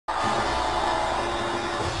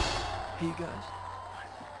Hey, you guys.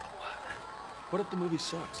 What if the movie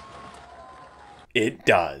sucks? It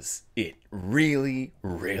does. It really,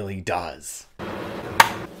 really does.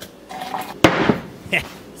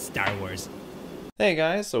 Star Wars. Hey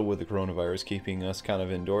guys, so with the coronavirus keeping us kind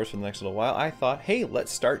of indoors for the next little while, I thought, hey,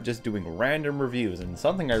 let's start just doing random reviews. And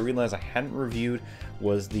something I realized I hadn't reviewed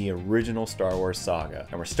was the original Star Wars saga.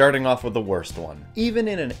 And we're starting off with the worst one. Even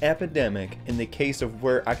in an epidemic, in the case of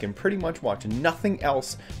where I can pretty much watch nothing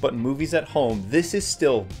else but movies at home, this is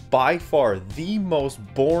still by far the most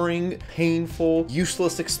boring, painful,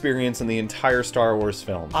 useless experience in the entire Star Wars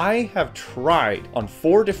film. I have tried on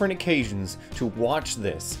 4 different occasions to watch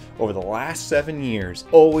this over the last 7 years,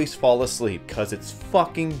 always fall asleep because it's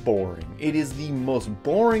fucking boring. It is the most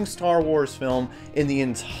boring Star Wars film in the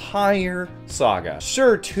entire saga.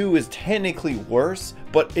 Sure, 2 is technically worse,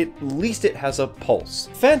 but at least it has a pulse.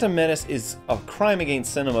 Phantom Menace is a crime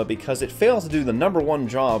against cinema because it fails to do the #1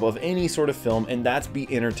 job of any sort of film, and that's be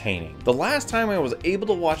entertaining. The last time I was able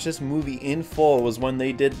to watch this movie in full was when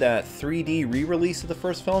they did that 3D re-release of the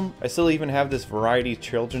first film. I still even have this Variety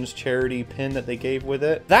Children's Charity pin that they gave with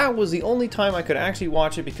it. That was the only time I could actually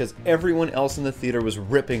watch it because everyone else in the theater was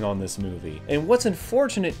ripping on this movie. And what's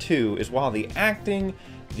unfortunate too is while the acting,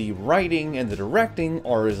 the writing, and the directing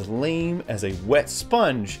are as lame as a wet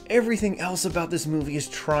sponge, everything else about this movie is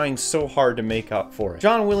trying so hard to make up for it.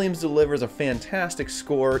 John Williams delivers a fantastic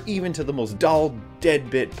score, even to the most dull,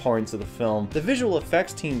 deadbit points of the film. The visual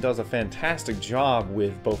effects team does a fantastic job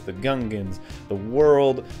with both the Gungans, the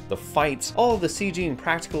world, the fights, all of the CG and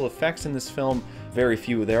practical effects in this film. Very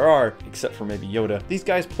few there are, except for maybe Yoda. These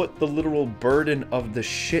guys put the literal burden of the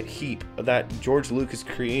shit heap that George Lucas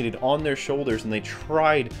created on their shoulders, and they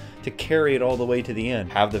tried to carry it all the way to the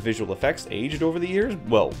end. Have the visual effects aged over the years?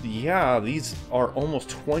 Well, yeah, these are almost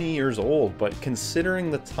 20 years old, but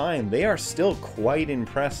considering the time, they are still quite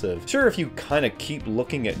impressive. Sure, if you kind of keep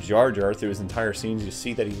looking at Jar Jar through his entire scenes, you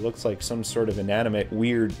see that he looks like some sort of inanimate,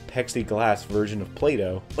 weird, plexiglass version of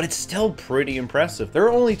Play-Doh, but it's still pretty impressive. There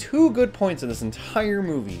are only 2 good points in this entire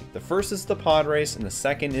movie. The first is the pod race, and the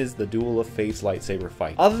second is the Duel of Fate's lightsaber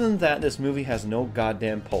fight. Other than that, this movie has no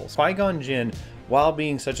goddamn pulse. Qui-Gon Jinn, while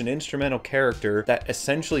being such an instrumental character that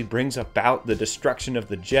essentially brings about the destruction of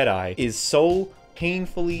the Jedi, is so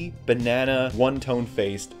painfully banana one-tone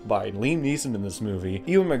faced by Liam Neeson in this movie.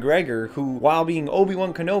 Ewan McGregor, who while being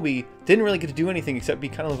Obi-Wan Kenobi didn't really get to do anything except be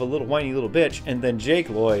kind of a little whiny little bitch, and then Jake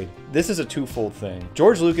Lloyd. This is a twofold thing.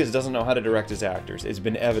 George Lucas doesn't know how to direct his actors, it's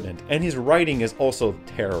been evident, and his writing is also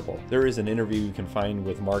terrible. There is an interview you can find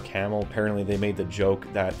with Mark Hamill. Apparently they made the joke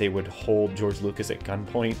that they would hold George Lucas at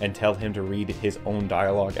gunpoint and tell him to read his own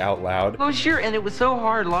dialogue out loud. Oh sure, and it was so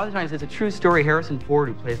hard. A lot of times it's a true story. Harrison Ford,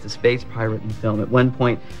 who plays the space pirate in the film, at one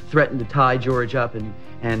point threatened to tie George up and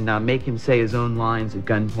make him say his own lines at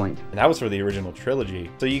gunpoint. And that was for the original trilogy.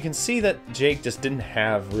 So you can see that Jake just didn't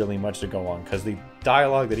have really much to go on because the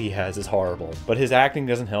dialogue that he has is horrible, but his acting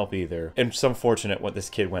doesn't help either. And it's unfortunate what this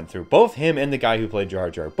kid went through. Both him and the guy who played Jar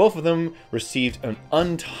Jar, both of them received an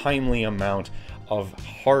untimely amount of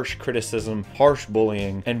harsh criticism, harsh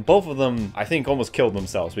bullying, and both of them, I think, almost killed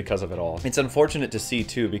themselves because of it all. It's unfortunate to see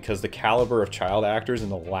too, because the caliber of child actors in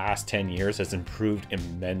the last 10 years has improved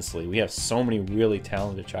immensely. We have so many really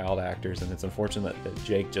talented child actors, and it's unfortunate that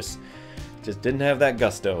Jake just didn't have that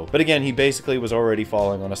gusto. But again, he basically was already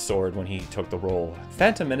falling on a sword when he took the role.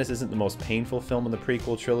 Phantom Menace isn't the most painful film in the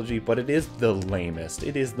prequel trilogy, but it is the lamest.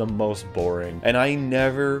 It is the most boring. And I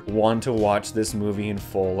never want to watch this movie in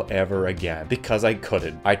full ever again, because I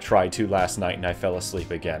couldn't. I tried to last night and I fell asleep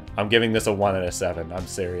again. I'm giving this a 1 out of 7. I'm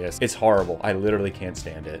serious. It's horrible. I literally can't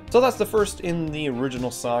stand it. So that's the first in the original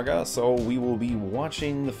saga, so we will be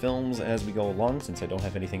watching the films as we go along. Since I don't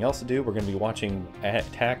have anything else to do, we're going to be watching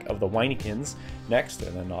Attack of the Wynekins next,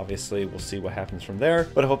 and then obviously we'll see what happens from there.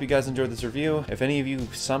 But I hope you guys enjoyed this review. If any of you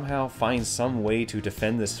somehow find some way to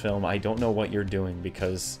defend this film, I don't know what you're doing,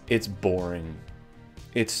 because it's boring.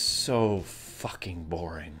 It's so fucking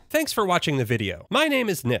boring. Thanks for watching the video. My name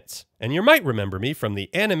is Nitz, and you might remember me from the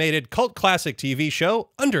animated cult classic TV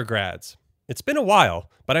show Undergrads. It's been a while,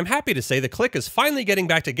 but I'm happy to say the Clique is finally getting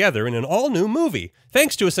back together in an all-new movie,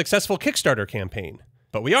 thanks to a successful Kickstarter campaign.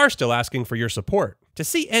 But we are still asking for your support. To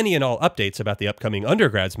see any and all updates about the upcoming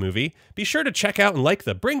Undergrads movie, be sure to check out and like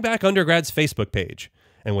the Bring Back Undergrads Facebook page.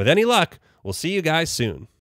 And with any luck, we'll see you guys soon.